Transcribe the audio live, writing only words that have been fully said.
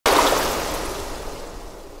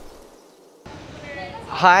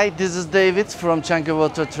Hi, this is David from Chunky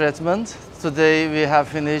Water Treatment. Today we have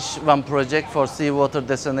finished one project for seawater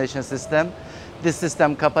desalination system. This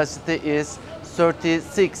system capacity is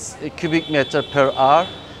 36 cubic meter per hour,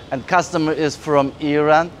 and customer is from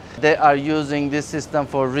Iran. They are using this system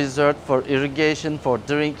for resort, for irrigation, for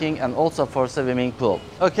drinking, and also for swimming pool.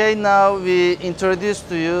 Okay, now we introduce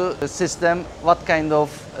to you the system, what kind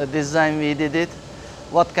of design we did it,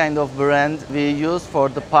 what kind of brand we use for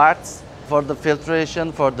the parts, for the filtration,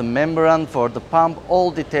 for the membrane, for the pump,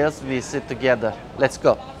 all details we see together. Let's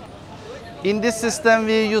go. In this system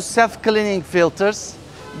we use self-cleaning filters.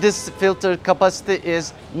 This filter capacity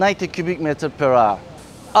is 90 cubic meter per hour.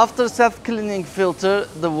 After self-cleaning filter,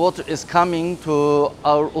 the water is coming to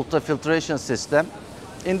our ultrafiltration system.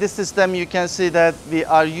 In this system you can see that we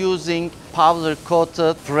are using powder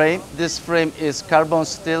coated frame. This frame is carbon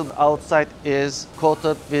steel, outside is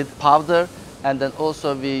coated with powder, and then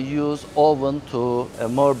also we use oven to a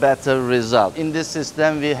more better result. In this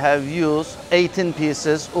system we have used 18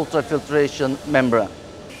 pieces ultrafiltration membrane.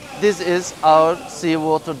 This is our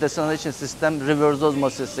seawater desalination system, reverse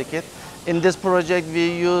osmosis kit. In this project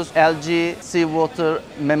we use LG seawater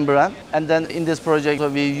membrane, and then in this project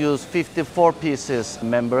we use 54 pieces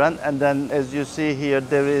membrane, and then as you see here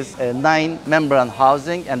there is a 9 membrane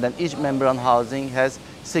housing, and then each membrane housing has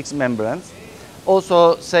 6 membranes.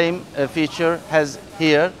 Also same feature has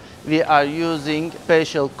here, we are using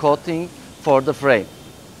special coating for the frame.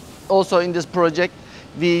 Also in this project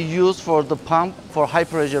we use for the pump, for high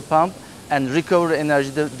pressure pump and recovery energy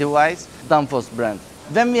device, Danfoss brand.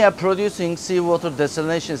 When we are producing seawater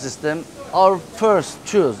desalination system, our first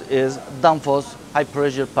choice is Danfoss high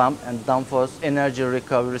pressure pump and Danfoss energy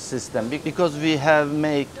recovery system, because we have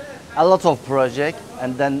made a lot of projects,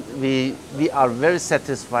 and then we are very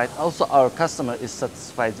satisfied. Also our customer is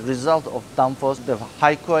satisfied. Result of Danfoss, the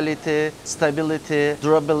high quality, stability,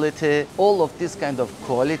 durability, all of these kind of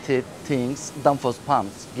quality things Danfoss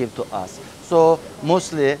pumps give to us. So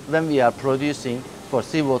mostly when we are producing for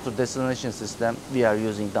seawater desalination system, we are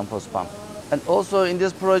using Danfoss pump. And also in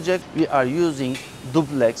this project we are using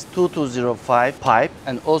duplex 2205 pipe,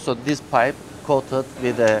 and also this pipe coated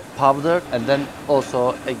with a powder, and then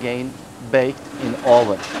also again baked in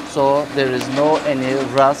oven. So there is no any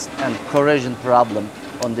rust and corrosion problem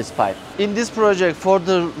on this pipe. In this project, for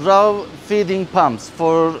the raw feeding pumps,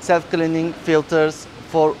 for self-cleaning filters,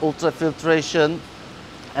 for ultrafiltration,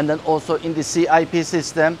 and then also in the CIP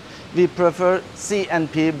system, we prefer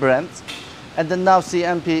CNP brands. And then now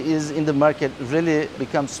CNP is in the market, really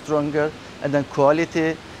becomes stronger, and then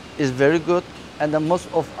quality is very good. And then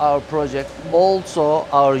most of our projects, also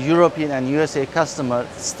our European and USA customers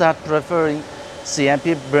start preferring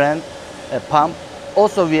CNP brand pump.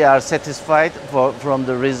 Also we are satisfied from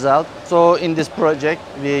the result. So in this project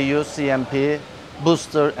we use CNP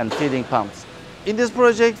booster and feeding pumps. In this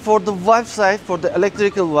project, for the valve side, for the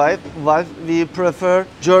electrical valve, we prefer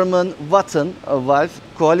German Watten valve.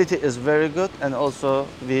 Quality is very good, and also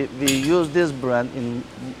we use this brand in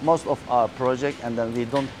most of our project, and then we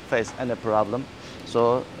don't face any problem.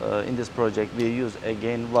 So in this project we use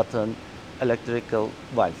again Watten electrical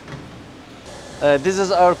valve. This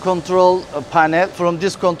is our control panel. From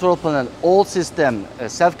this control panel, all system,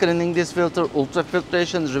 self-cleaning this filter,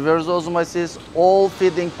 ultrafiltration, reverse osmosis, all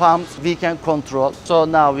feeding pumps we can control. So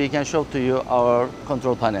now we can show to you our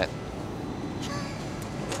control panel.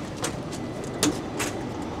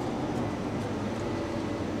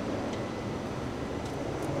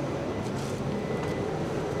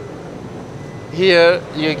 Here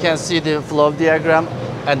you can see the flow diagram,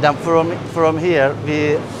 and then from here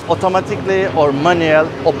we automatically or manual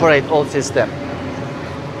operate all system.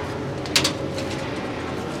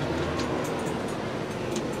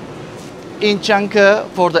 In Chunky,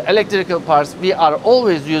 for the electrical parts we are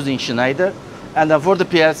always using Schneider, and then for the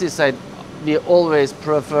PLC side we always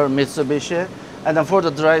prefer Mitsubishi, and then for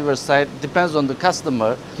the driver side depends on the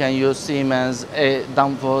customer, can use Siemens,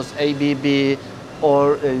 Danfoss, ABB,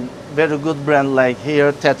 or a very good brand like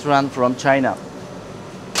here Tetran from China.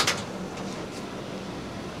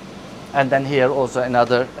 And then here also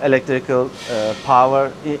another electrical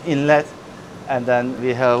power inlet, and then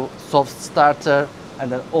we have soft starter,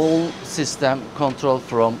 and then all system control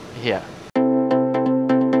from here.